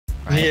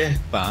right? Yeah.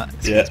 But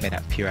Yeah. it's made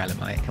out of pure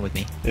alemite. Come with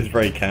me. It's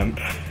very camp.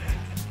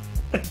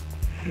 Hold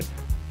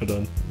on,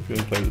 I'm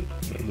just gonna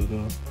close the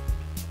door.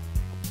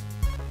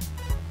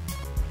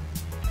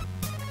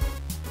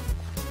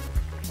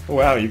 Oh,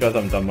 wow, you guys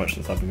haven't done much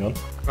since I've been gone.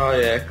 Oh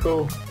yeah,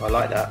 cool. I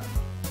like that.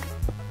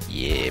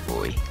 Yeah,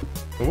 boy.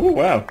 Oh,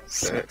 wow.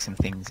 Slick some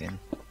things in.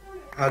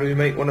 How do we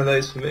make one of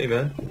those for me,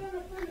 man?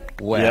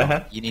 Well,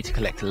 Yeah. you need to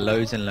collect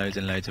loads and loads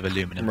and loads of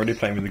aluminum. I'm already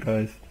playing with the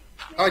guys.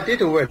 I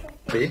did already.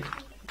 Do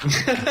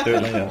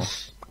it later.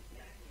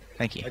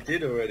 Thank you. I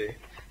did already.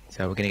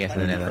 So we're gonna go to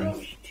the nether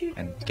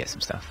and get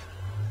some stuff.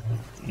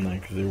 No,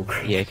 because they're all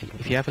crazy. Yeah,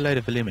 if you have a load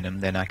of aluminum,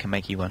 then I can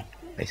make you one,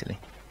 basically.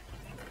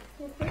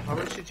 How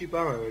much did you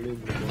borrow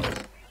aluminum?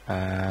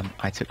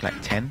 I took like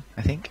 10,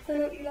 I think.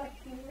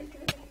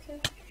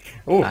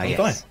 Oh, I'm dying.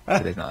 Yes. Ah,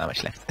 So there's not that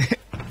much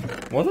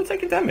left. why was I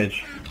taking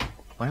damage?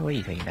 Why were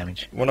you taking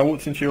damage? When I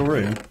walked into your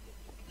room.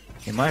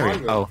 In my My room?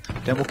 room. Oh,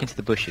 don't walk into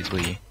the bushes,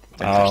 will you?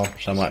 Don't Oh, touch the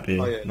bushes. that might be.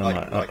 Oh, yeah, no, like-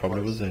 that likewise.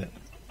 probably was it.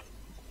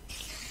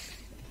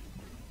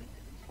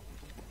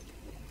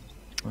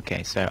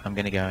 Okay, so I'm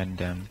gonna go and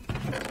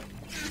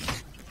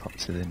pop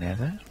to the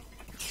nether.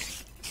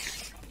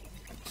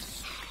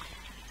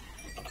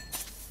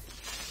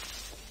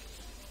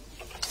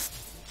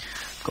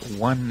 Got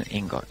one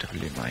ingot of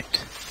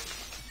lumite.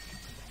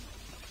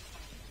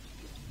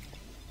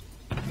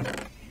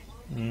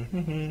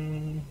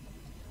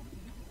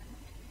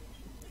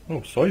 Oh,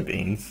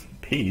 soybeans,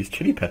 peas,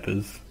 chili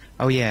peppers.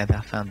 Oh yeah,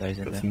 I found those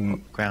in Got the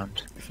some-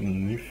 ground.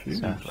 Some new food.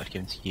 So I thought I'd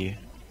give them to you.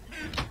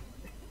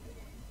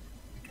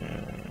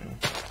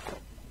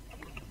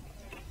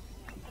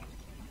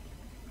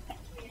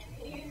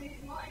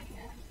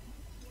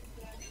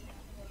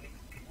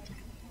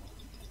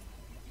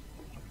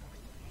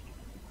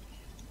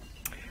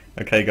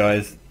 Okay,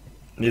 guys,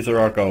 these are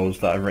our goals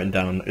that I've written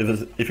down.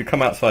 If you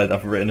come outside,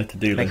 I've written a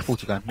to-do Make a list.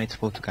 portal gun. Make a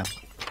portal gun.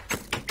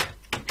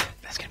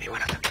 That's gonna be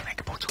one of them. Make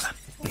a portal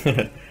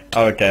gun.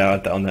 Oh, okay, I'll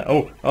add that on there.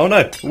 Oh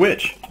no,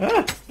 witch!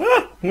 I'm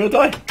gonna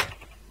die.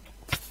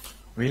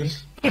 Really?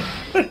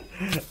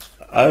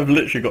 I've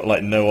literally got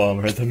like no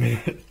armor at the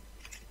minute.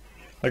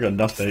 I got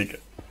nothing.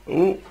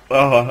 I'm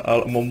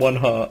on one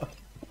heart.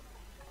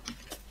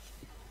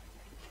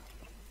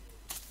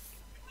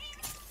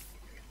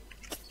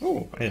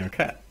 Oh, I hear a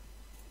cat.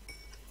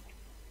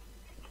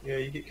 Yeah,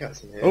 you get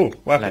cats in here. Oh,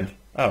 what happened?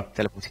 Oh,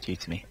 Teleported you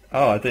to me.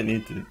 I didn't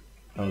need to.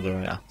 I was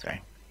alright. Oh,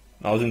 sorry.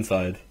 I was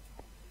inside.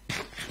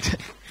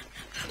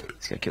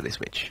 Let's go kill this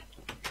witch.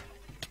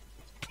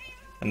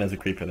 And there's a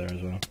creeper there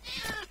as well.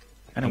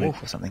 And a And a-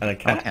 wolf or something. and a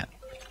Oh, cat.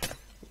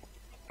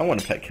 I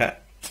want a pet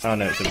cat. Oh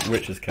no, it's a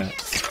witch's cat.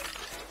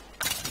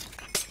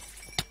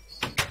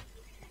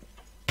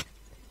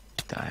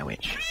 Die,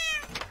 witch.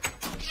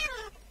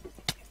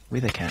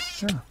 With a cat.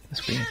 Oh,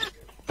 that's weird.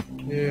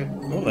 Yeah.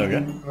 Oh, there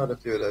we go. I had a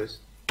few of those.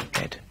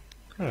 Head.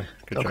 Oh,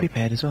 good Got a job. creeper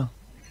head as well.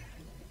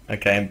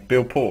 Okay, and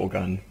build portal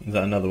gun. Is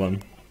that another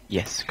one?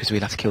 Yes, because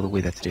we'll have to kill the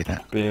wither to do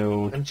that.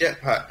 Build. And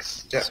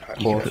jetpacks. Jetpacks.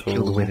 You can put Portal.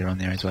 kill the wither on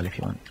there as well if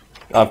you want.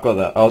 I've got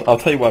that. I'll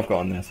tell you what I've got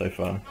on there so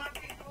far.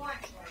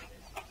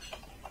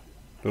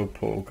 Build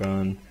portal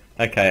gun.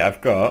 Okay, I've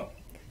got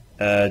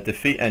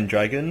defeat end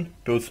dragon,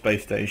 build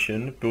space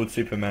station, build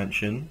super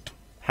mansion,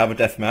 have a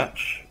death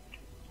match,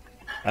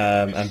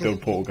 and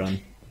build portal gun.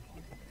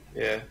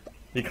 Yeah.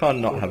 You can't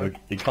not have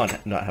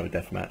a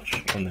death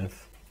match on this.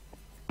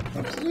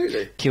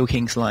 Absolutely. Kill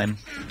King Slime.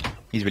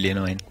 He's really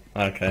annoying.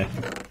 Okay.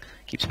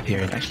 Keeps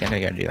appearing. Actually, I'm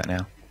gonna go and do that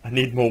now. I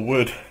need more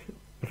wood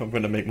if I'm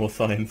going to make more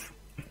signs.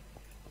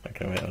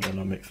 Okay, wait, hold on,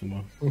 I'll make some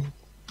more.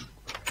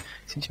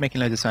 Since you're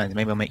making loads of signs,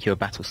 maybe I'll make you a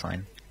battle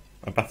sign.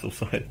 A battle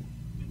sign.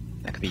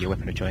 That could be your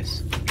weapon of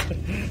choice.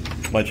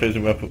 My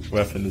chosen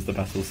weapon is the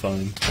battle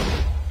sign.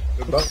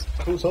 The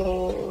battle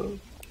sign.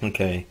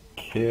 Okay,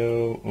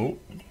 kill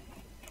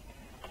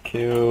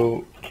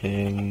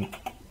King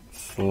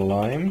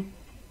Slime.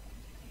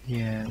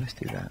 Yeah, let's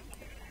do that.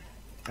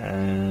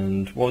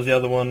 And what was the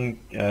other one?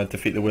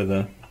 Defeat the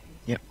Wither.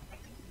 Yep.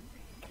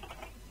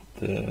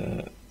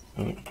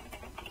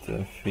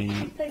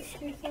 Defeat.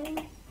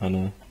 I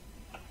know.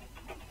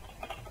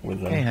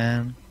 Wither.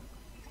 Hey,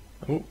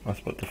 Oh, I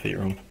spelled defeat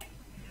wrong.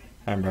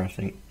 How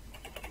embarrassing.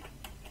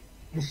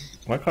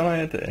 Why can't I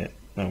edit it?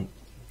 No.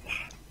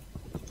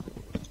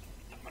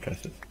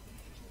 Curses.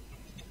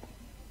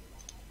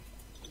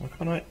 Why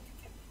can't I?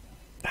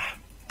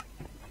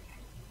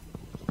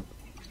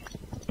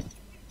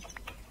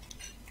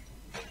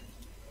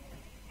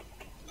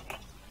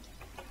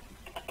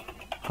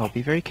 I'll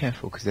be very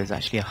careful because there's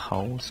actually a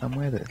hole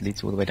somewhere that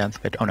leads all the way down to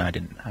bed. Oh no, I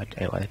didn't. I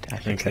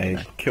actually said Okay,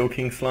 no. kill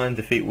King Slime,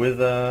 defeat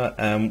Wither.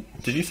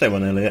 Did you say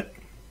one, Elliot?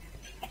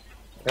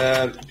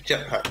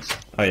 Jetpacks.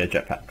 Oh yeah,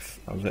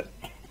 jetpacks. That was it.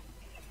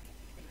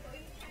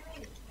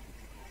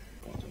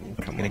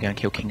 I'm gonna go and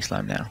kill King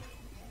Slime now.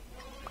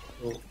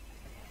 Cool.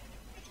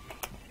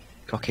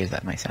 Cocky as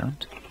that may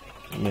sound.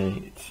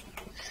 Meat.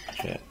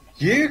 Jet.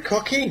 You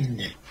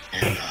cocking.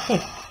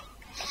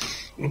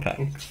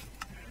 Packs.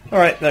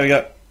 Alright, there we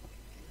go.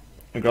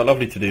 We've got a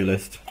lovely to-do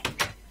list.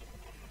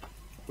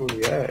 Oh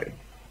yeah.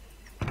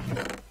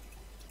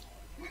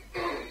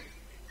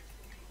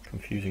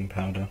 infusing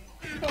powder.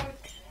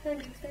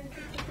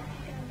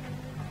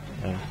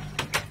 Oh.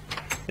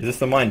 Is this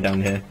the mine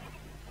down here?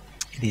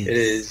 It It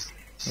is.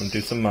 I'll do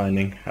some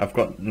mining. I've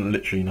got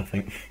literally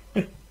nothing.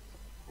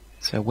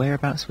 So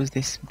whereabouts was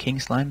this King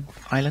Slime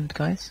Island,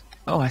 guys?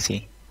 Oh, I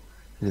see.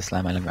 There's a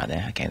slime island right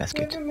there. Okay, that's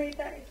good. You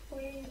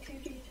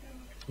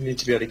need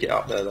to be able to get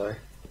up there though.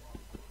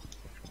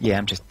 Yeah,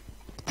 I'm just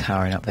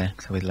towering up there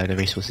so with a load of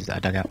resources that I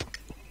dug up.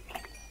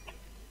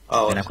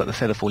 Oh, And I've got the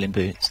feather falling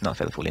boots, not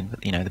feather falling,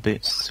 but you know, the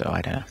boots, so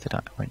I don't have to die,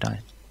 I won't die.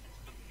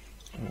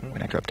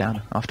 When I drop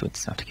down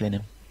afterwards, after killing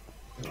him.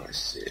 I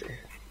see.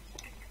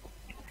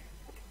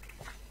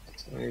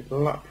 So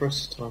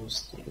Lapras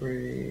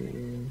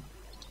 ×3.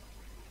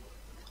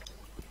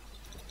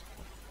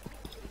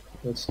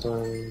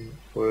 Redstone,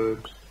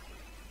 wood.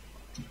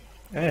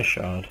 Air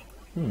shard.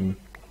 Hmm.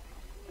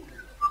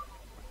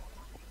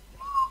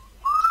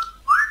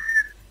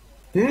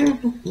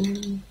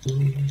 Don't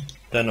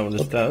know what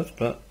this does,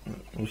 but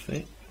we'll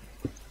see.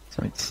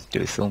 Something to do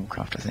with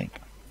Thorncraft, I think.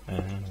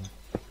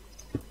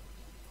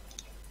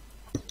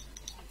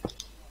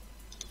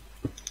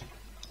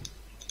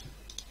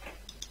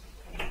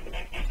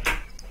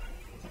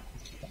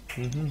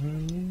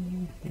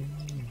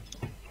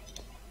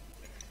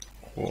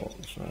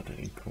 Quartz, I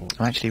don't quartz.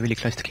 I'm actually really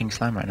close to King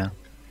Slime right now.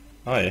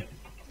 Are you?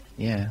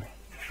 Yeah.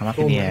 I'm up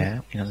in the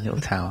air, in a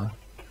little tower.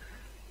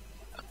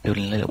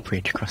 Building a little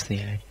bridge across the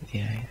air.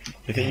 Yeah.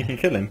 You think you can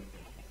kill him?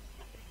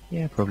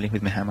 Yeah, probably,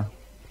 with my hammer.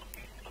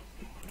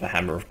 The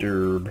hammer of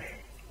Durb.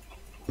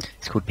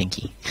 It's called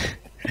Pinky.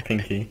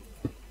 Pinky.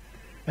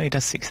 Only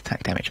does 6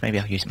 attack damage, maybe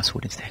I'll use my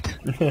sword instead.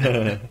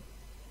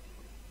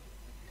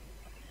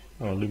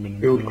 Oh,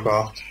 aluminum.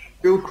 Buildcraft.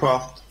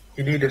 Buildcraft.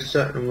 You need a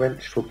certain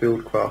wrench for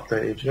buildcraft,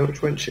 don't you? Do you know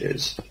which wrench it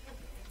is?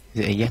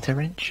 Is it a Yeta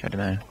wrench? I don't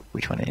know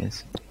which one it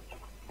is.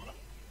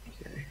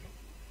 Okay.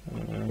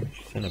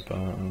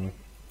 Cinnabar.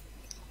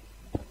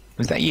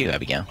 Was that you,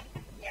 Abigail?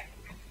 Yeah.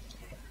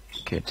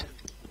 Good.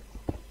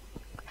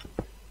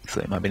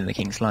 Thought it might have been the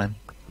King Slime.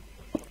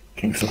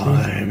 King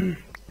Slime.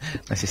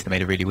 My sister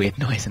made a really weird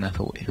noise and I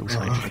thought it was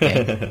something from the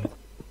game.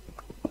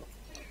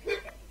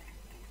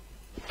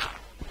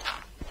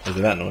 Was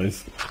it that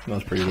noise? That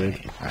was pretty weird.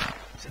 Alright,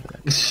 let's have a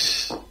look.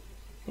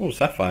 Oh,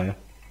 sapphire.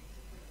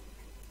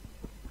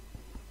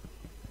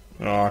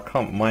 Oh, I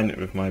can't mine it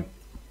with my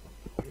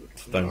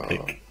stone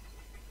pick.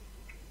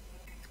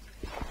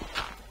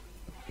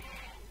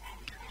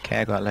 Okay,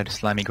 I got a load of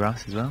slimy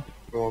grass as well.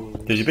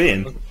 Did you beat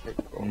him?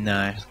 No,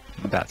 I'm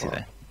about to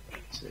though.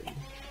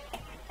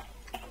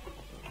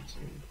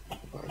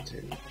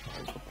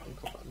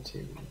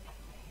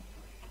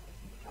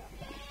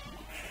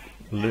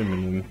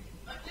 Aluminum.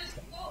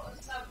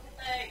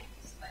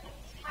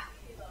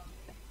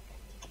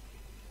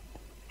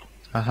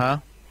 Uh-huh.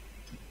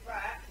 Right,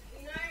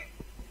 you know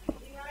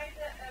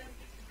that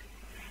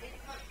in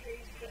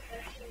countries that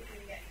their children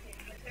get kicked,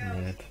 the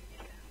girls Red.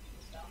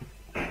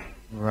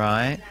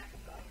 Right.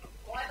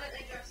 why don't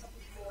they dress up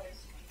as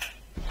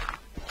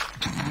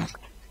boys?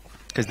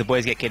 Because the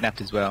boys get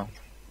kidnapped as well.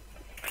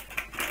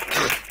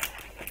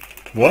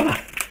 What?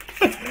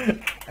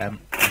 My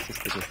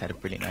sister just had a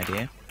brilliant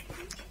idea.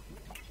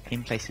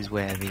 In places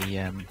where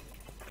the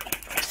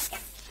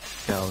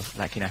girls,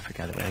 like in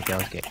Africa, where the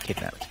girls get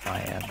kidnapped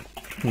by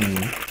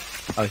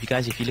oh,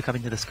 if you look up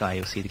into the sky,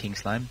 you'll see the King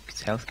Slime,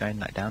 his health going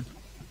like down.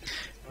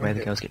 Where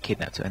the girls get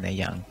kidnapped when they're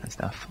young and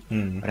stuff. Why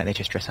don't they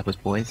just dress up as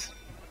boys?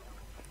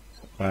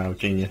 Wow,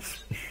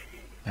 genius.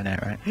 I know,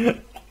 right?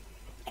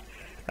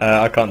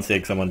 I can't see it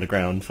because I'm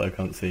underground, so I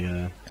can't see.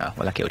 Oh,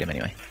 well, I killed him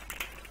anyway.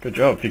 Good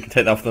job. You can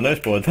take that off the nose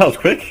board. That was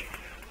quick.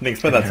 Didn't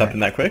expect that to happen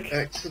that quick.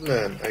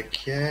 Excellent.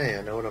 Okay,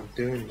 I know what I'm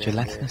doing now.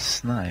 Gelatinous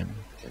slime.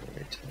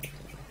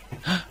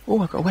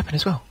 Oh, I've got a weapon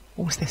as well.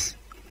 What was this?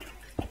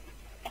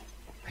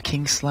 A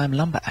King Slime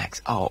lumber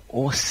axe. Oh,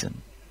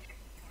 awesome.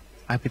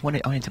 I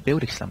wanted to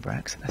build a slumber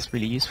axe. That's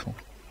really useful.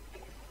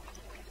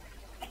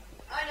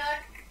 I know,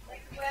 they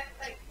wear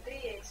fake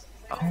beards.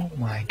 Oh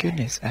my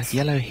goodness, a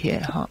yellow here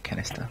heart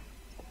canister.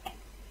 Does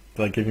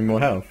that give you more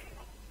health?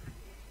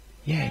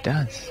 Yeah, it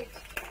does.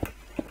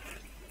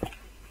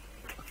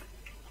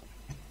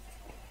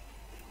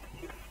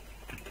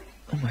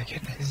 Oh my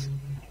goodness.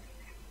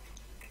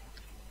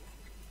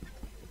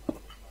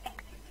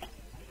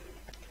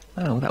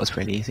 Oh, that was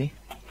pretty easy.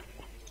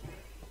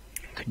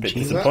 Bit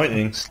Congealed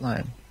disappointing.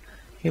 slime.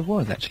 It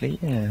was actually,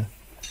 yeah.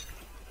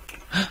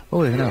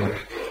 Oh, there's another one.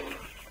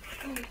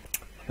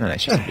 No,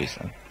 that's just a blue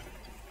slime.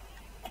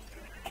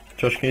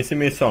 Josh, can you sing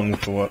me a song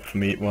for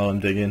me while I'm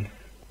digging?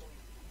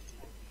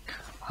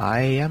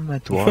 I am a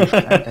dwarf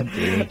and I'm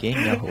digging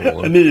a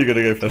hole. I knew you were going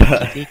to go for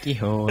that. Diggy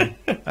hole.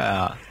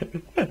 Ah.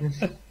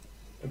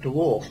 A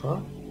dwarf, huh?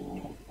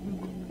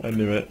 I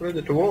knew it. What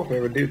did the dwarf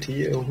ever do to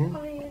you? Hmm?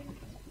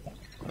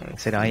 I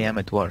said I am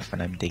a dwarf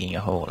and I'm digging a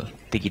hole.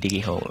 Diggy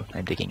diggy hole.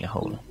 I'm digging a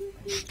hole.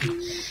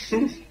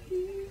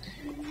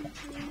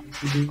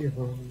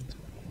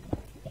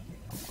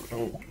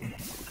 Oh.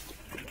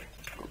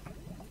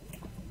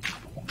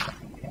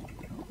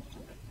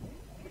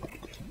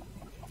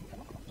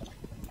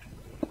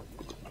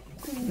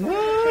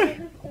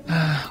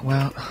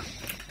 Well,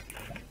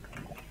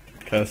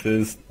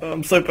 Curses. Oh,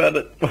 I'm so bad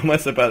at... Why am I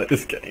so bad at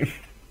this game?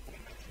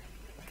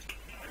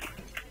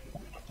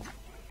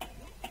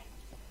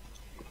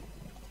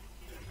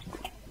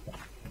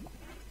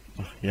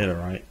 Oh, yeah,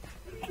 alright.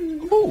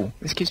 ooh,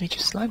 this gives me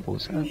just slime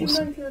balls. Oh, You should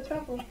awesome. run to the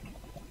trouble.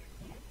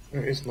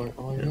 Where is my eye?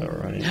 Yeah,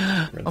 alright.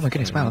 Oh my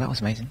goodness, wow, that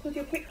was amazing. Because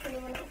you're quick when you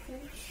run out of food.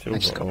 Silver I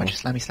just got a ore. bunch of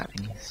slimy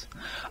slappings.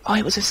 Oh,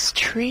 it was a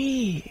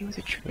tree! It was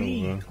a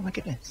tree! Silver. Oh my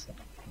goodness.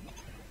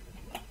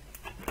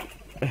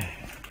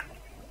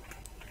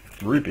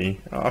 Ruby?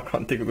 Oh, I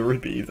can't dig with the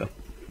ruby either.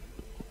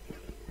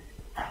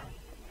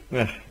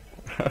 Ugh.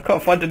 I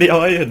can't find any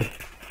iron.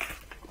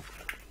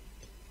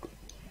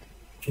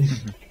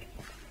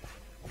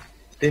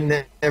 In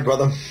there,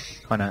 brother.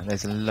 Conor,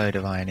 there's a load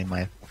of iron in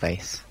my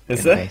face.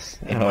 Is in there? my base,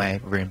 in Oh. my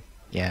room.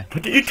 Yeah.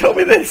 Why didn't you tell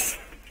me this?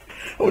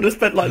 I would have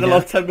spent like the Yeah.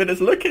 last 10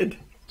 minutes looking. Do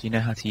you know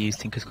how to use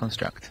Tinker's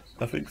Construct?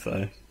 I think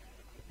so.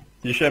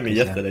 You showed me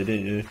Yeah. yesterday,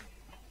 didn't you?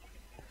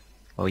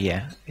 Well,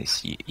 yeah.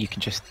 It's you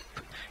can just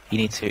you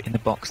need to in the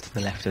box to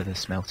the left of the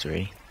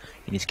smeltery.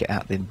 You need to get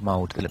out the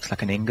mold that looks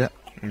like an ingot.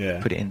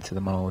 Yeah. Put it into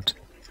the mold.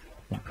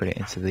 And put it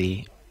into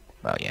the.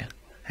 Well, yeah.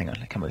 Hang on.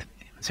 Come with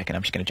me a second.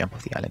 I'm just going to jump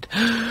off the island.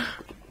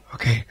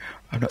 Okay.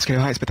 I'm not scared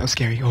of heights, but that was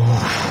scary.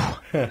 Oh.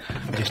 I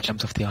just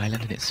jumped off the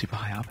island and it's super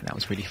high up, and that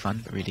was really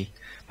fun. But really,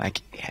 like,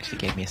 it actually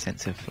gave me a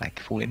sense of like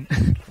falling.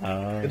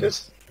 It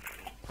is.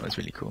 That was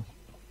really cool.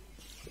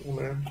 Oh,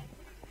 man.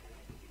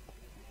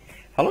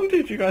 How long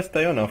did you guys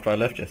stay on after I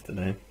left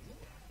yesterday?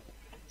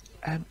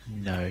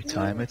 No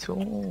time at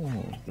all.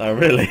 No,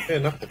 really? Yeah,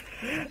 nothing.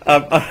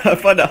 I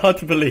find it hard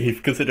to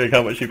believe, considering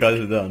how much you guys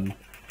have done.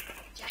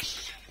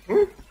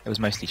 It was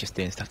mostly just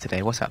doing stuff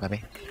today. What's up,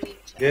 baby?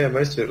 Yeah,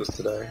 most of it was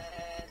today.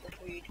 The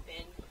food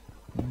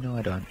bin. No,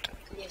 I don't.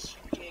 Yes,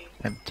 you do.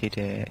 Emptied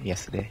it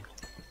yesterday.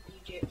 You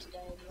do it today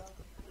as well.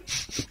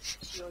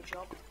 It's your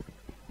job.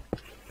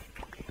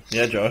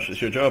 Yeah, Josh,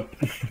 it's your job.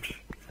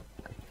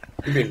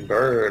 You've been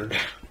burned.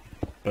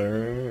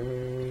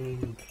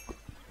 Burned.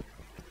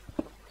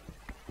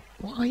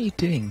 What are you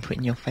doing,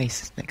 putting your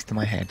face next to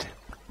my head?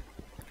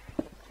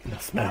 The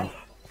smell.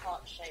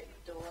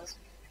 Heart-shaped doors.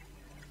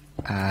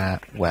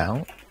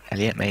 Well,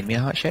 Elliot made me a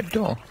heart-shaped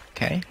door.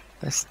 Okay,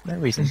 that's no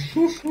reason.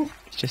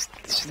 It's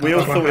just We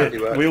all my thought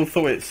handiwork.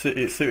 it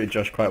suited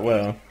Josh quite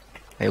well.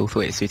 they all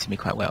thought it suited me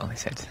quite well. They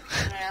said.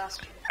 Can I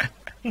ask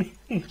you?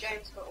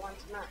 James got one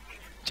to match.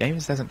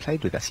 James hasn't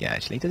played with us yet.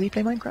 Actually, does he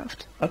play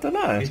Minecraft? I don't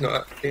know.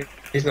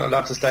 He's not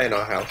allowed to stay in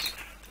our house.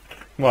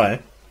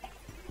 Why?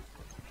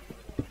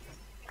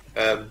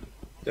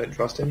 Don't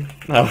trust him.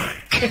 No.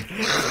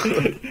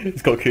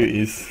 He's got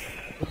cooties.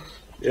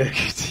 Yeah.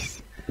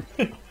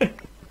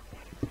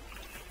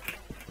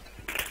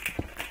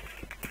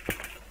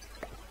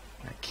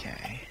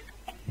 Okay,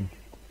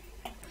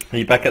 Are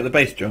you back at the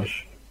base,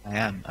 Josh? I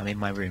am. I'm in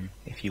my room.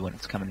 If you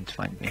want to come and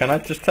find me, Can I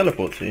just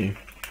teleport to you?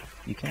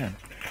 you can.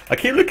 I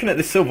keep looking at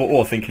this silver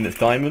ore thinking it's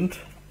diamond.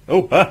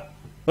 Oh,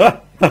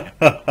 hello.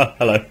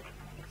 Overflowing.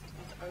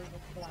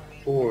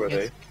 Four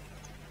already.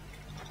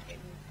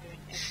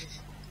 Yes.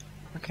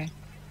 Okay.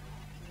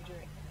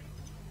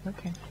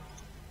 Okay.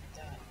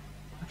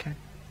 Okay.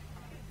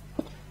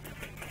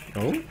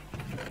 Oh?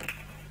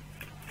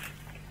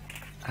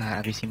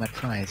 Have you seen my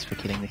prize for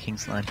killing the king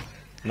slime?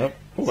 Nope.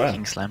 Oh, It's a wow.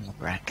 king slime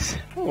Rax.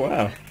 Oh,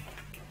 wow.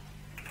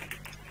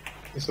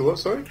 So what,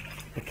 sorry?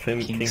 A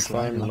King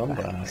Slime lumber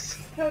Lumber axe.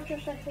 axe. Tell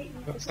Josh I hate you.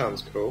 That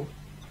sounds cool.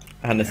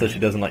 Hannah says she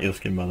doesn't like your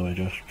skin, by the way,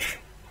 Josh.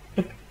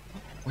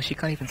 Well, she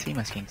can't even see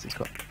my skin 'cause it's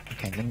got.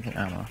 Okay, let me get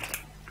armor.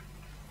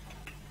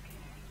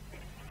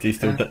 Do you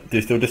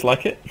still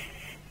dislike it?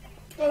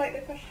 I like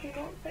the question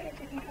mark, but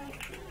everything else.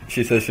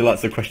 She says she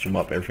likes the question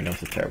mark, but everything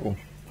else is terrible.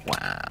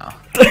 Wow.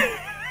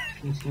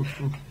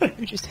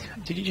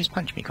 Did you just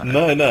punch me,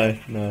 Conor?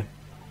 No.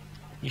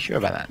 You sure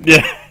about that?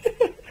 Yeah.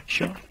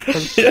 Sure.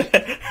 Yeah,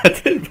 I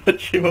did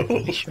punch you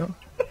all. You sure?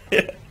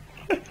 Yeah.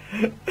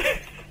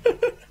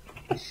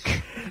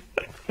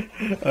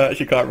 I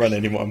actually can't run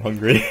anymore, I'm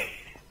hungry.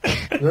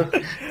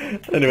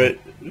 Anyway,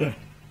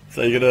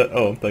 so you're gonna...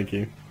 Oh, thank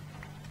you.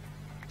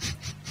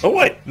 Oh,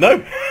 wait,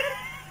 no!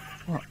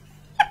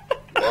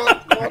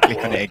 Right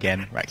click on it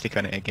again. Right click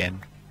on it again.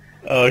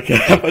 Oh, okay,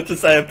 I'm about to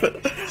say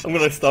I'm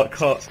gonna start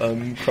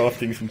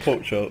crafting some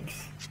pork chops.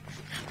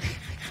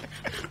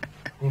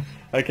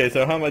 Okay,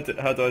 so how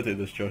do I do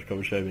this, Josh? Come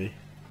and show me.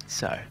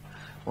 So,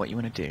 what you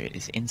want to do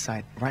is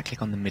inside, right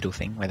click on the middle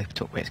thing where the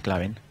top where it's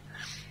glowing,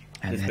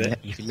 and This then bit?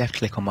 if you left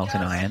click on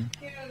molten iron,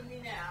 Kill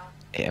me now.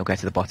 it'll go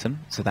to the bottom.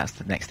 So that's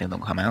the next thing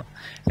that'll come out.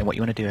 Then what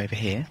you want to do over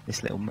here,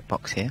 this little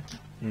box here,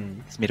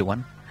 this middle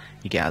one,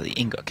 you get out the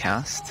ingot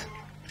cast,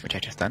 which I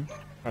just done.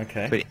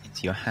 Okay. Put it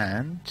into your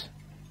hand.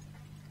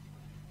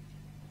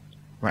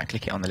 Right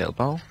click it on the little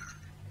bowl,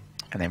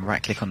 and then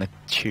right click on the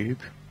tube,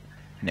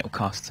 and it will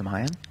cast some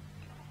iron.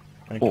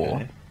 Okay.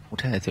 Or,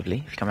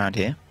 alternatively, if you come around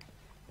here,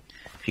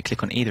 if you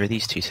click on either of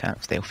these two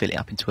taps, they'll fill it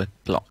up into a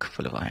block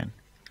full of iron.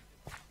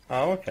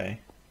 Oh, okay.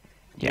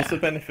 Yeah, What's the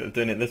benefit of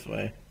doing it this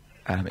way?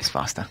 it's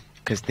faster,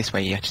 because this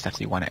way you just have to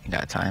do one at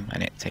a time,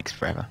 and it takes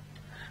forever.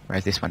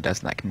 Whereas this one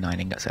does like 9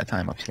 ingots at a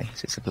time, obviously,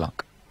 so it's a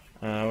block.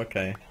 Oh,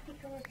 okay.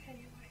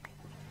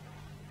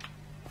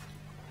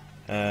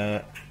 Uh,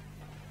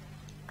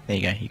 There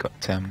you go, you got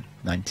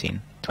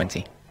 19,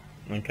 20.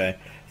 okay.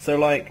 So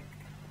like,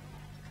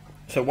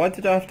 so why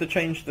did I have to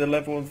change the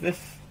level of this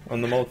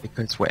on the mold?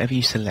 Because whatever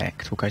you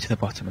select will go to the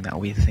bottom and that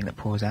will be the thing that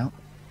pours out.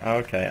 Oh,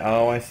 okay.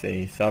 Oh, I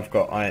see. So I've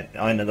got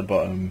iron at the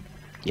bottom,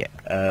 Yeah.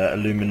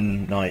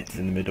 aluminite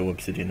in the middle,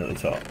 obsidian at the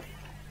top.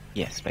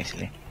 Yes,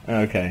 basically.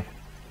 Okay.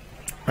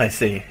 I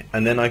see.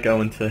 And then I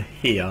go into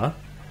here,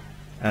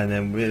 and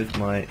then with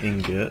my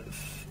ingots.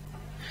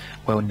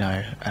 Well,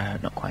 no,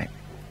 not quite.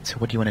 So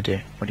what do you want to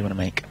do? What do you want to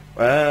make?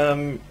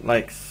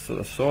 Like sort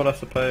of sword, I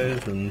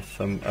suppose, and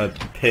some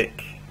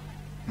pick.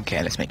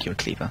 Okay, let's make you a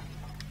cleaver.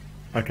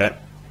 Okay.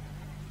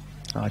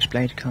 Large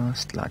blade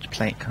cast, large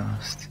plate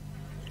cast,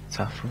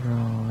 tough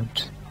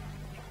rod.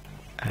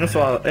 That's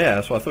what.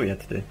 That's what I thought you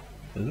had to do,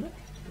 isn't it?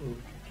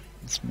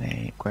 Let's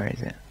make. Where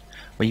is it?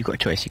 Well, you've got a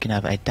choice. You can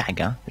have a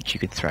dagger, which you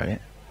could throw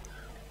it,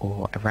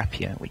 or a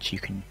rapier, which you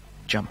can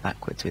jump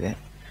backwards with it.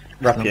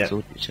 A Rapier.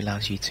 longsword, which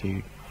allows you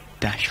to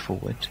dash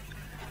forward,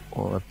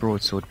 or a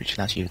broadsword, which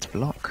allows you to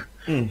block,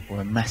 or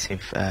a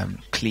massive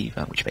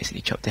cleaver, which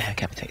basically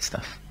decapitates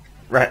stuff.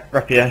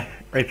 Rapier.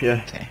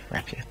 Okay,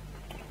 rapier.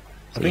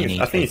 I think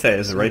you say it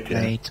as a sword rapier.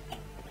 blade,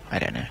 I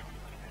don't know.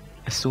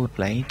 A sword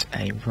blade,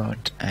 a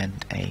rod,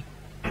 and a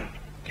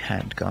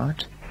hand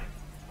guard.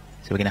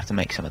 So we're going to have to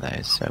make some of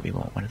those. So we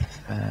want one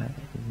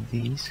of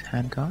these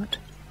hand guard.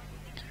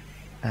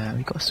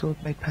 We've got a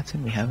sword blade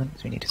pattern. We haven't.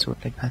 So we need a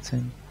sword blade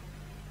pattern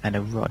and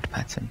a rod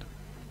pattern.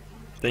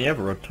 Don't you have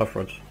a rod? Tough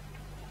rod.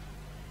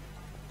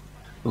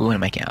 We want to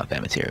make it out of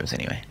better materials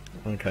anyway.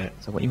 Okay.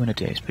 So what you want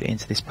to do is put it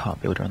into this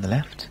part builder on the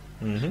left.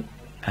 Mhm.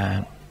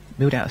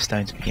 Build out of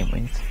stone to begin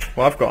with.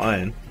 Well, I've got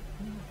iron.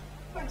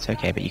 It's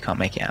okay, but you can't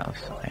make it out of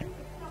iron.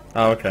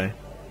 Oh, okay.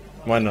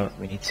 Why not?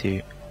 We need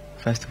to,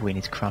 first of all, we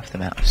need to craft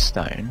them out of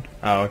stone,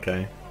 Oh,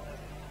 okay.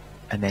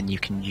 and then you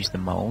can use the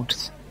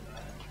molds.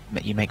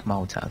 You make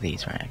molds out of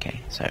these, right?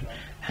 Okay, so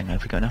hang on,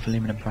 have we got enough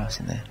aluminum brass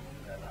in there?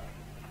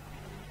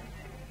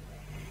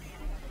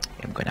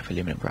 We haven't got enough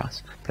aluminum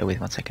brass. Bear with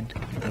 1 second.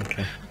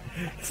 Okay.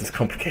 This is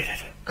complicated.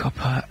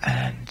 Copper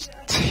and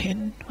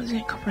tin, was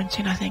it? Copper and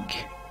tin, I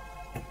think.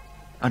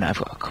 Oh no, I've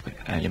got a copper,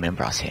 aluminum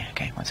brass here.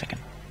 Okay, 1 second.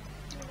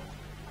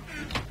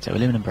 So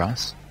aluminum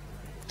brass.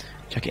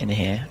 Chuck it into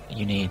here.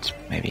 You need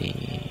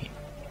maybe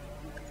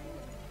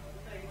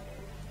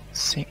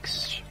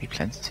 6, should be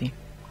plenty.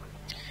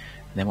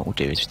 And then what we'll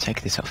do is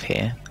take this off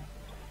here,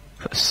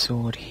 put a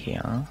sword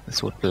here, the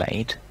sword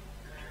blade.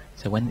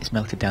 So when it's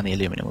melted down the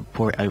aluminum, we'll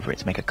pour it over it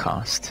to make a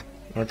cast.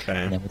 Okay.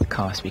 And then with the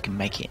cast, we can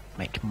make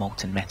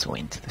molten metal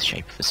into the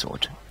shape of a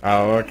sword.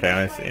 Oh, okay.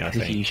 I see. I If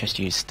you see. just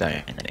use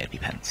stone, then it'd be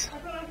pence.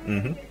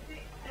 Mhm.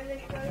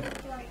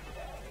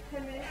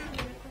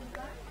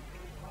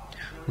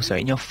 Also,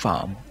 in your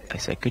farm,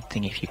 it's a good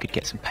thing if you could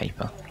get some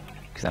paper,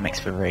 because that makes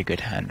for very good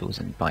handles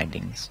and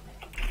bindings.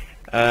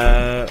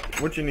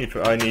 What do you need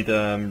for? I need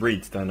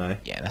reeds, don't I?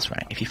 Yeah, that's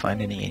right. If you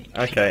find any,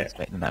 Okay.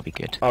 then that'd be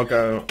good. I'll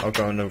go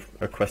on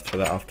a quest for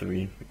that after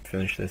we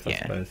finish this, I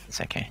Yeah, suppose.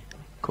 it's okay.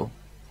 Cool.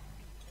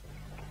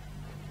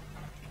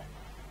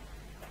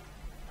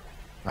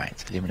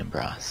 Right, aluminum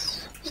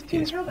brass. Let's do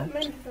this How about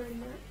first. men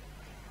design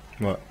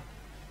that? What?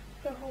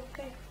 The whole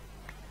thing.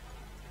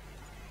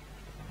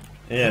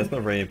 Yeah, it's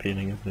not very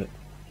appealing, is it?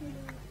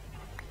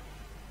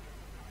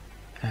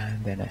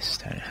 And then a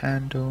stone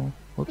handle.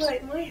 Whoops.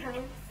 Like my house,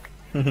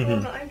 the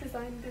one that I've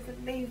designed is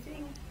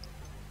amazing.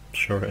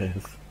 Sure it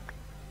is.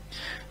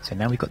 So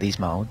now we've got these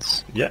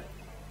molds. Yeah.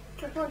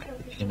 I can't tell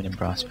if Aluminum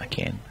brass back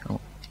in.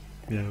 Oh,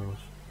 Yeah. It was.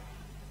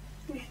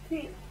 we should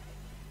see.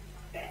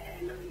 Very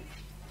nice.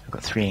 I've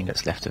got 3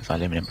 ingots left of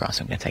aluminum brass.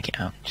 I'm going to take it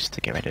out just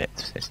to get rid of it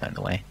so it's not in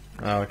the way.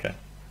 Oh, okay.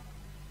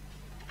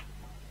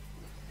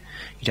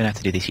 You don't have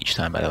to do this each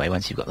time, by the way.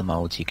 Once you've got the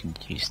molds, you can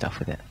use stuff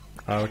with it.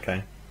 Oh,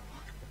 okay.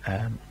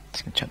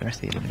 Just going to chuck the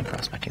rest of the aluminum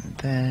brass back in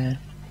there.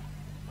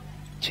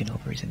 Tin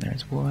auguries in there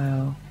as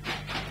well.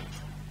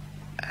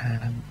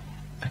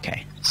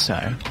 Okay,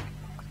 so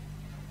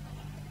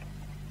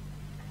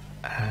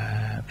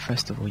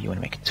first of all, you want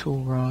to make a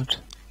tool rod.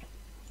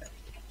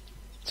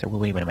 So will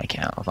we want to make it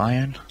out of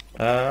iron?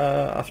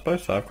 I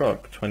suppose so. I've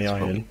got 20 It's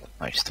probably iron.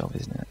 most of,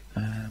 isn't it?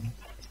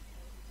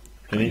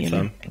 Do you need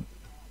some?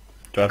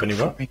 Do I have any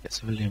what?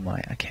 Ingots of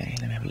alumite. Okay,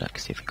 let me have a look.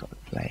 See if we've got the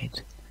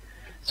blade.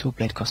 Sword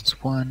blade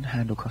costs 1,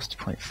 handle costs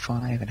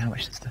 0.5, and how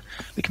much does the?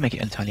 We can make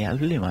it entirely out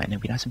of alumite, and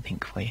it'll be nice and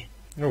pink for you.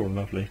 Oh,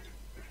 lovely.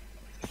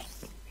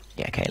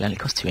 Yeah, okay. It only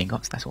costs 2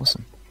 ingots. That's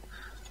awesome.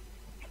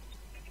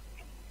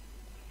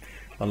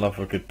 I love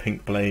a good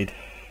pink blade.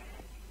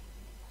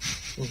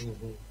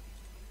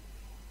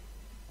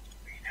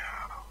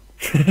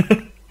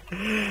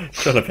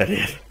 Shut up,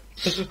 Elliot.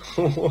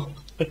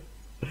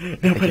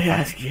 Nobody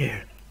asked you.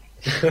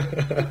 Josh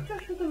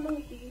with the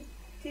monkey,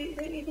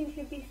 don't you think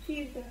he'd be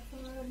Caesar for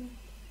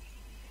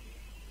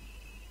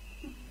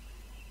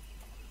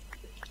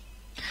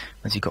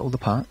Once you've got all the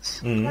parts,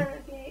 Mm. Planet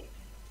of the Apes?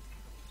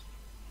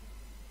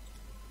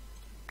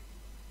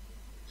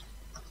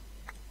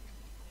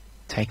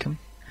 take them.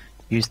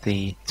 Use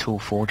the tool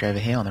forge over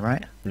here on the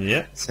right.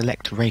 Yeah.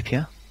 Select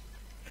rapier,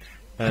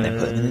 and then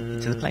put them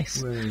into the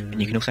place. And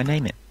you can also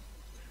name it.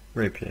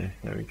 Rapier.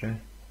 There we go.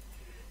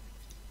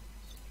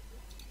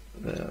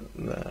 There,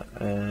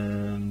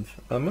 and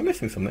am I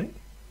missing something?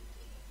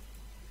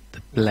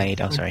 The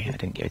blade. Oh, sorry, I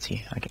didn't give it to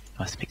you. I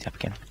must have picked it up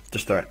again.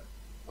 Just throw it.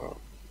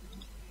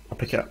 I'll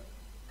pick it up.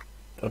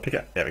 I'll pick it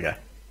up. There we go.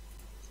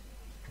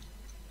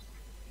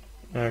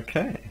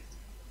 Okay.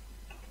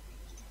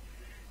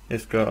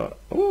 It's got.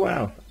 Oh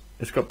wow!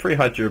 It's got pretty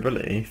high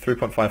durability.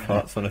 3.5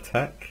 hearts on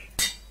attack.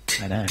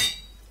 I know.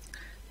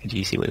 Did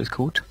you see what it was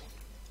called?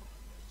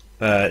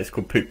 It's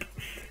called poop.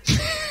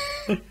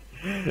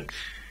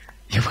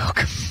 You're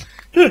welcome.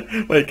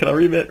 Wait, can I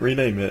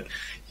rename it?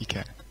 You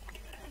can.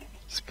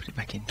 Just put it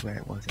back into where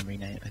it was and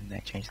rename it, and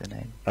then change the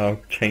name. I'll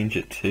change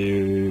it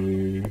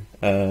to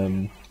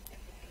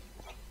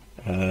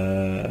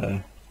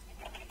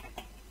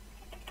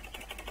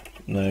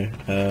no,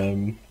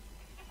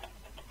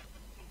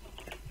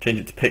 change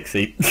it to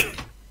Pixie.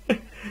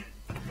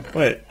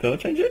 Wait, did I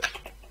change it?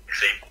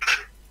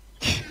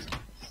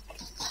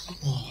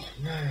 Oh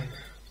man.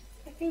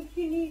 I think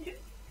you need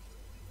it.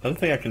 I don't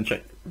think I can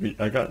check.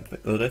 I don't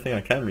think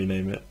I can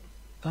rename it.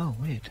 Oh,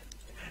 weird.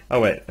 Oh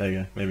wait, there you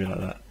go. Maybe like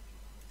that.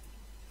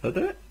 Did I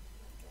do it?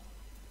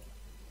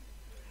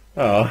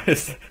 Oh,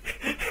 it's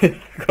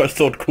got a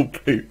sword called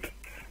Poop.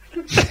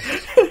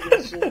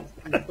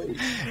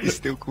 It's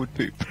still called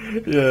poop.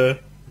 Yeah.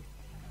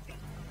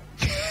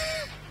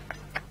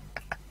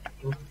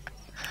 Are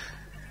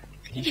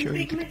you sure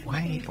you could?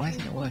 Why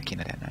isn't it working?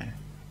 I don't know.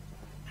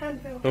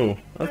 Handle. Oh,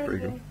 that's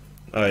pretty cool.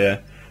 Oh yeah.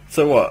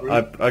 So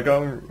what? I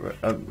go.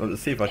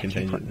 Let's see if I can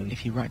change it. Then.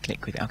 If you right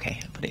click with it, okay,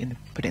 put it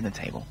in the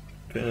table.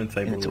 Put it in the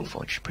table. In the tool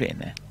forge. Put it in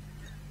there.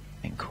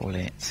 Then call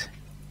it.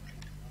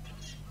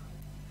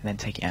 And then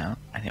take it out,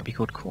 and it'll be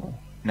called call.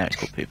 No, it's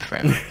called poop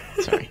forever.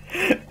 Sorry.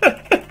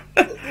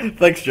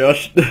 Thanks,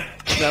 Josh.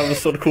 Now the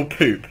sword called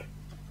Poop.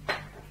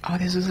 Oh,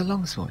 this was a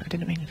longsword. I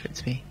didn't mean for it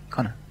to be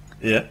Conor.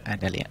 Yeah.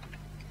 And Elliot.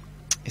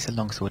 It's a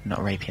longsword, not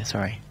a rapier.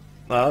 Sorry.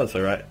 Oh, that's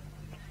all right.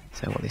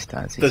 So what this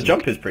does is The you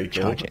jump is pretty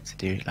cool. charge it to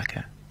do like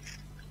a.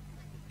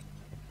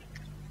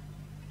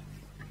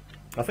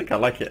 I think I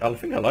like it. I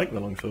think I like the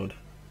longsword.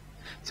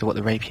 So what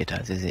the rapier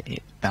does is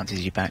it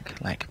bounces you back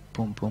like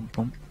boom, boom,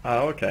 boom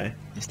Oh, okay.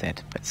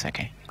 instead, but it's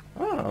okay.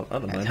 Oh, I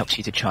don't It know. helps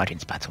you to charge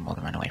into battle more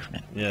than run away from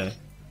it. Yeah.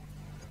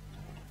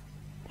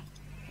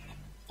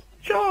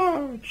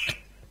 Charge!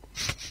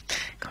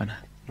 Conor,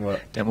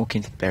 What? don't walk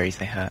into the berries,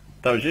 they hurt.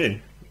 That was you?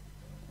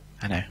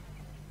 I know.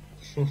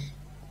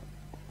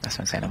 That's what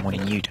I'm saying, I'm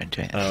warning you, don't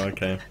do it. Oh,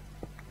 okay.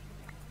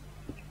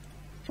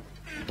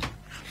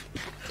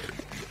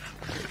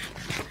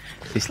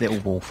 This little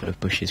wall full of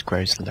bushes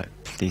grows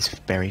these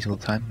berries all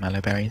the time,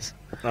 mallow berries.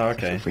 Oh, So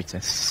okay. feel free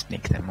to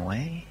sneak them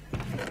away.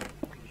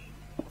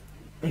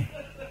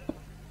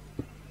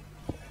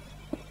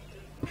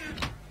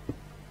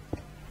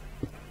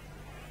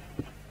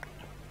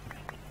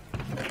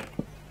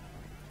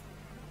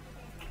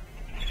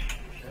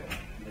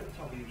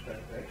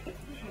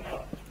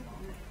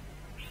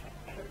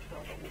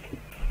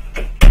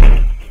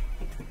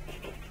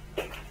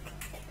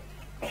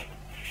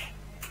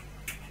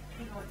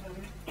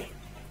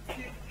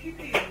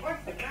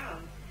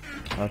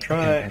 I'll Okay,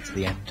 try. that's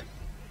the end.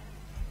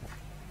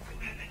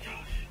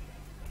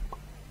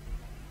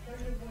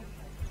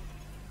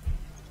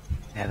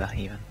 Never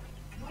even.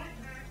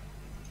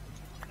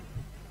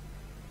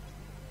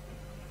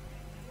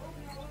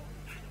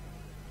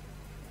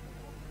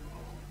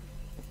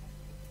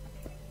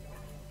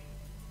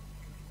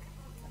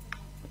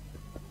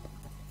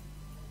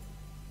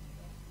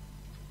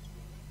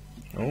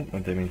 Oh, I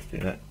didn't mean to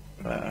do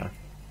that.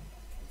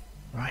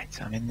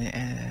 Right, I'm in the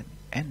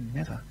end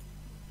nether.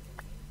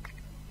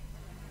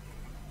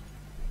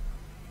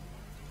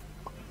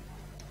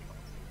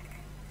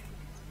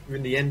 You're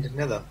in the end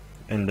nether.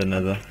 And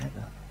another.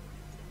 Nether.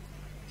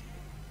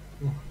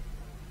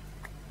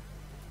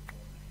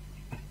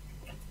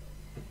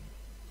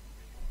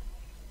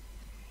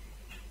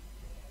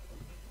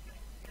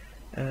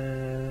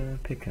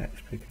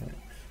 Pickaxe.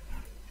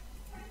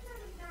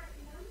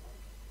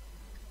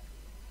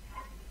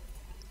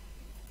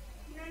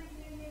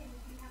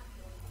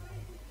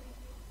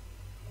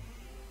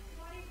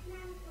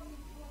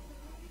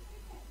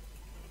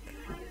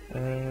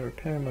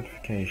 Repair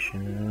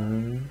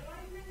modification.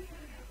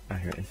 Ah,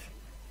 here it is.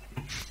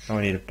 Oh,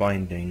 I need a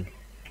binding.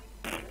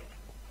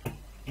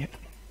 Yep.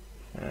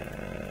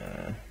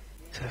 Uh,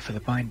 So for the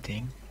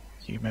binding,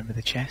 do you remember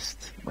the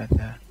chest where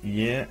the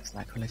yeah. it's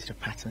like related to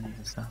patterns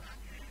and stuff?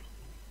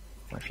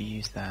 Well, if you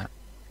use that,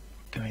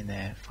 go in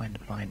there, find a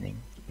binding.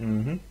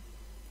 Mm-hmm.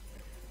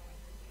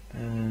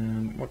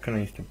 What can I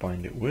use to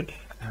bind it? Wood?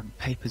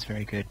 Paper's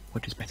very good.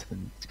 Wood is better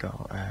than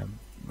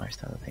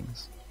most other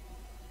things.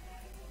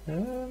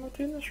 Am I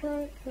doing this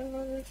right? Am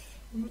I this?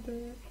 Am I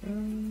doing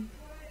it?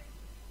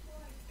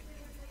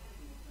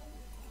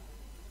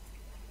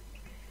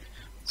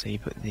 So you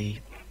put the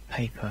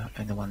paper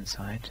on the one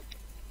side,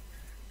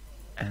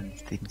 and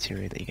the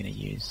material that you're going to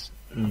use.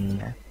 Mm.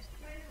 Yeah.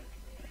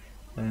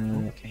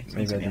 Maybe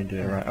I something didn't do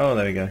it up right. Oh,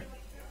 there we go.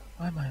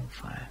 Why am I on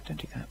fire? Don't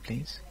do that,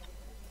 please.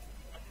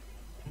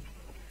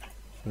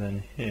 So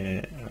then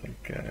here I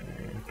go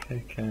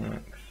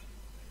pickaxe.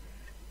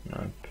 And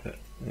I put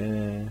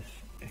this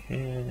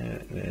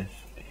here, this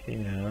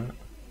here,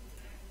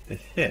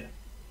 this here.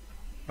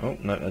 Oh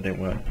no, that didn't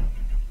work.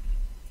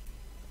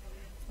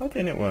 Why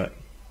didn't it work?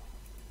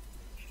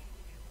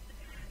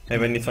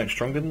 Maybe I need something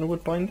stronger than the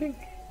wood binding?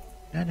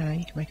 No,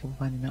 you can make a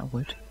binding out of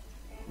wood.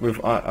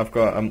 I've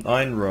got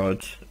iron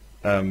rod,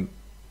 and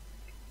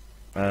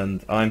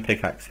iron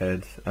pickaxe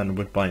head, and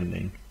wood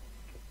binding.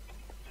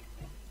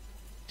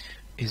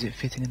 Is it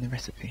fitting in the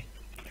recipe?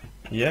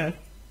 Yeah.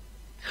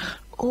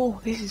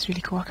 Oh, this is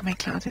really cool. I can make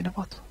clouds in a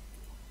bottle.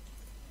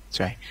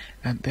 Sorry,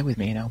 bear with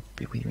me and I'll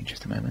be with you in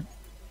just a moment.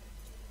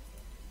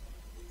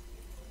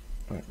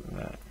 Like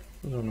that.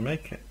 I don't want to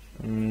make it.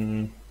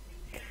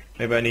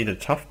 Maybe I need a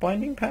tough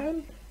binding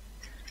pattern?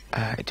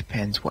 It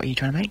depends. What are you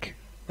trying to make?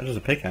 That is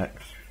a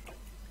pickaxe.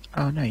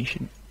 Oh, no, you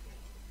shouldn't.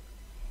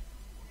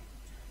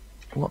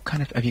 What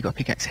kind of... Have you got a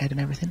pickaxe head and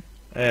everything?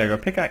 Yeah, I got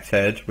a pickaxe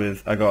head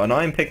with... I got an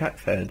iron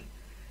pickaxe head.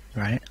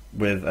 Right.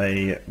 With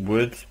a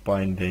wood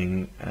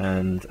binding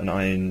and an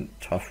iron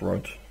tough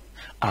rod.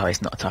 Oh,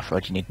 it's not a tough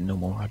rod. You need a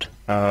normal rod.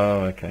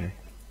 Oh, okay.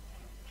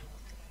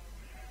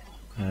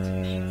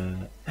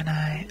 And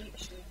I...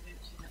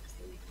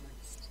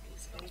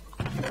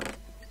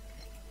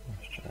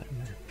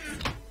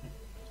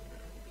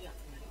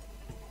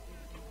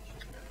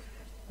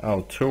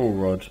 Oh, tool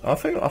rod. I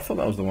thought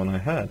that was the one I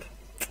had.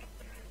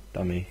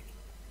 Dummy.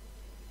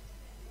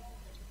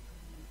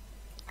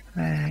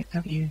 I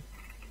love you.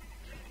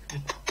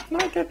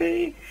 Night,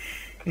 Debbie.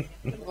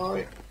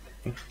 Right.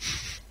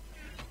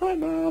 Hi,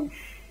 Mum.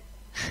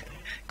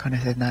 Conor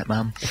says night,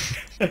 Mum.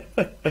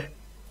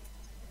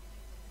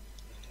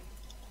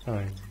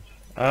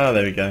 Ah,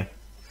 there we go.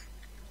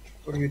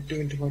 What are you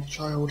doing to my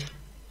child?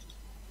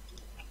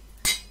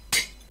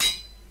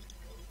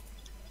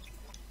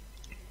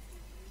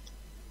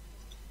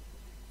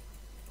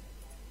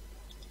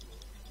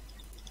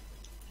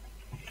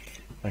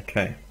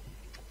 Okay.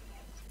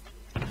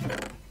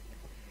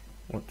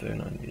 What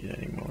don't I need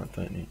anymore? I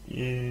don't need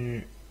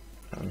you.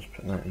 I'll just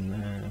put that in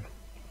there.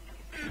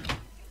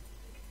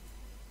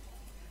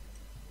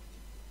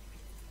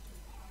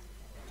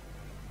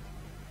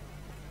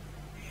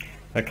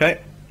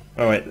 Okay.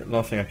 Oh wait,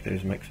 last thing I can do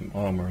is make some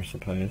armor, I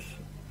suppose.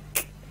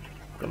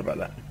 Forgot about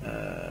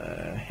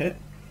that. Hit.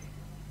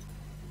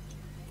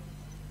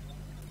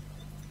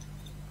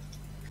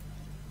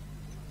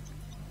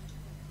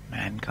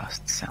 Man,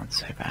 gusts sound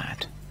so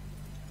bad.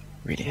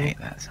 Really hate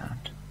that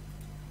sound.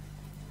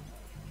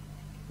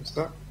 What's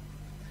that?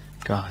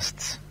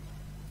 Gusts.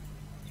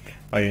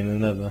 Are you in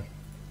the nether?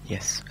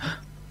 Yes.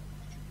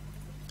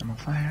 I'm on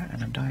fire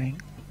and I'm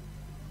dying.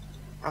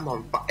 I'm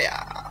on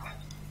fire.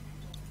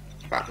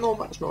 But no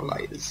much no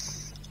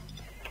lighters.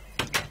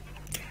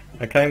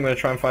 Okay, I'm going to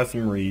try and find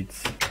some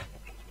reeds.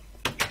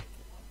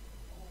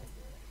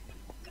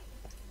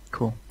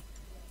 Cool.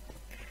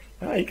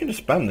 Ah, you can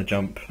just spam the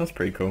jump. That's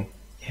pretty cool.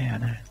 Yeah, I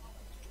know.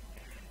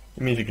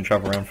 It means you can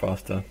travel around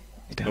faster.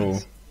 It does.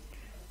 Or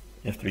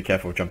you have to be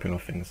careful of jumping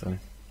off things though.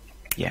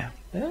 Yeah.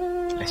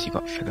 Unless you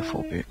got feather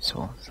fall boots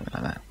or something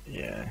like that.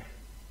 Yeah.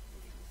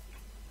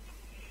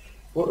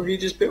 What have you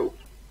just built?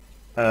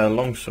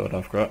 Longsword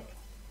I've got.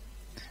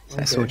 Is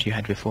that sword you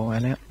had before,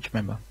 Elliot? Do you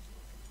remember?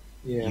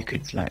 Yeah. You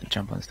could like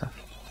jump on stuff.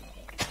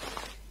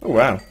 Oh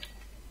wow.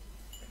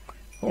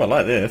 Oh, I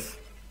like this.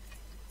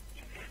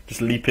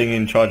 Just leaping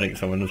and charging at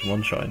someone as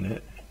one-shotting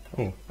it.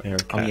 Oh, I hear a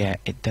cat. Oh yeah,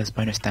 it does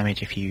bonus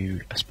damage if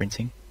you are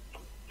sprinting.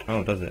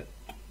 Oh, does it?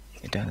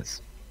 It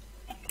does.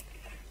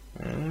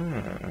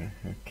 Ah,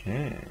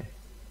 okay.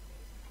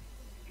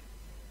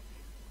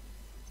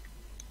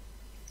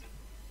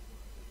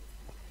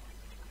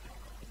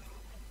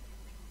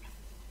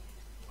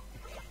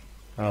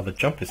 Oh, the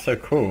jump is so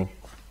cool.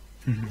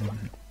 There's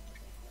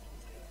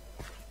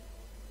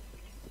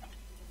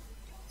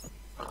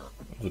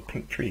a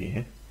pink tree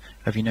here.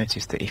 Have you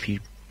noticed that if you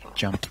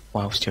jump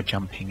whilst you're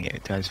jumping,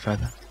 it goes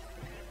further?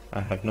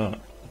 I have not.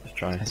 Let's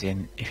try. As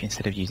in, if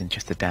instead of using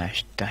just the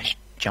dash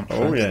jump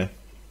Oh first. yeah.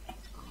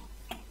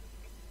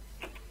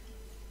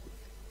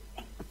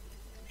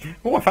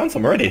 Oh, I found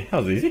some already.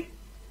 That was easy.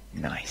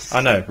 Nice.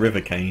 I know,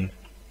 river cane.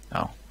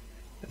 Oh,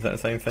 Is that the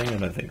same thing? I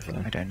don't think so.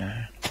 I don't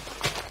know.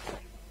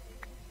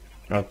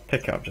 I'll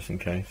pick it up just in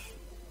case.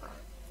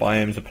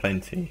 Biomes are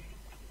plenty.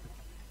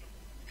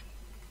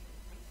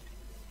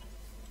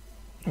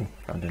 Oh,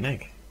 found an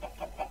egg.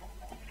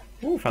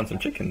 Oh, found some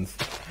chickens.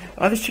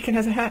 Oh, this chicken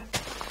has a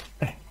hat.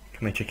 Come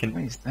here, What chicken.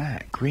 is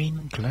that?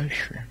 Green glow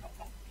shroom.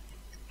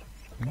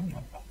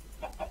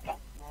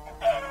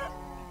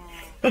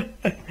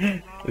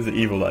 Is it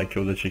evil that I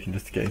killed the chicken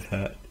just to get his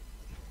hat?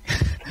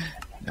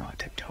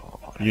 Not at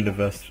all.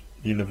 Universe,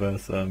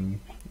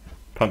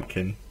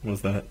 pumpkin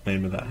was the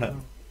name of that hat.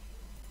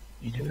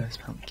 Universe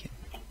pumpkin.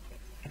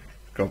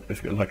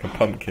 It's got like a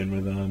pumpkin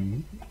with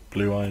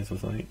blue eyes or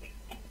something.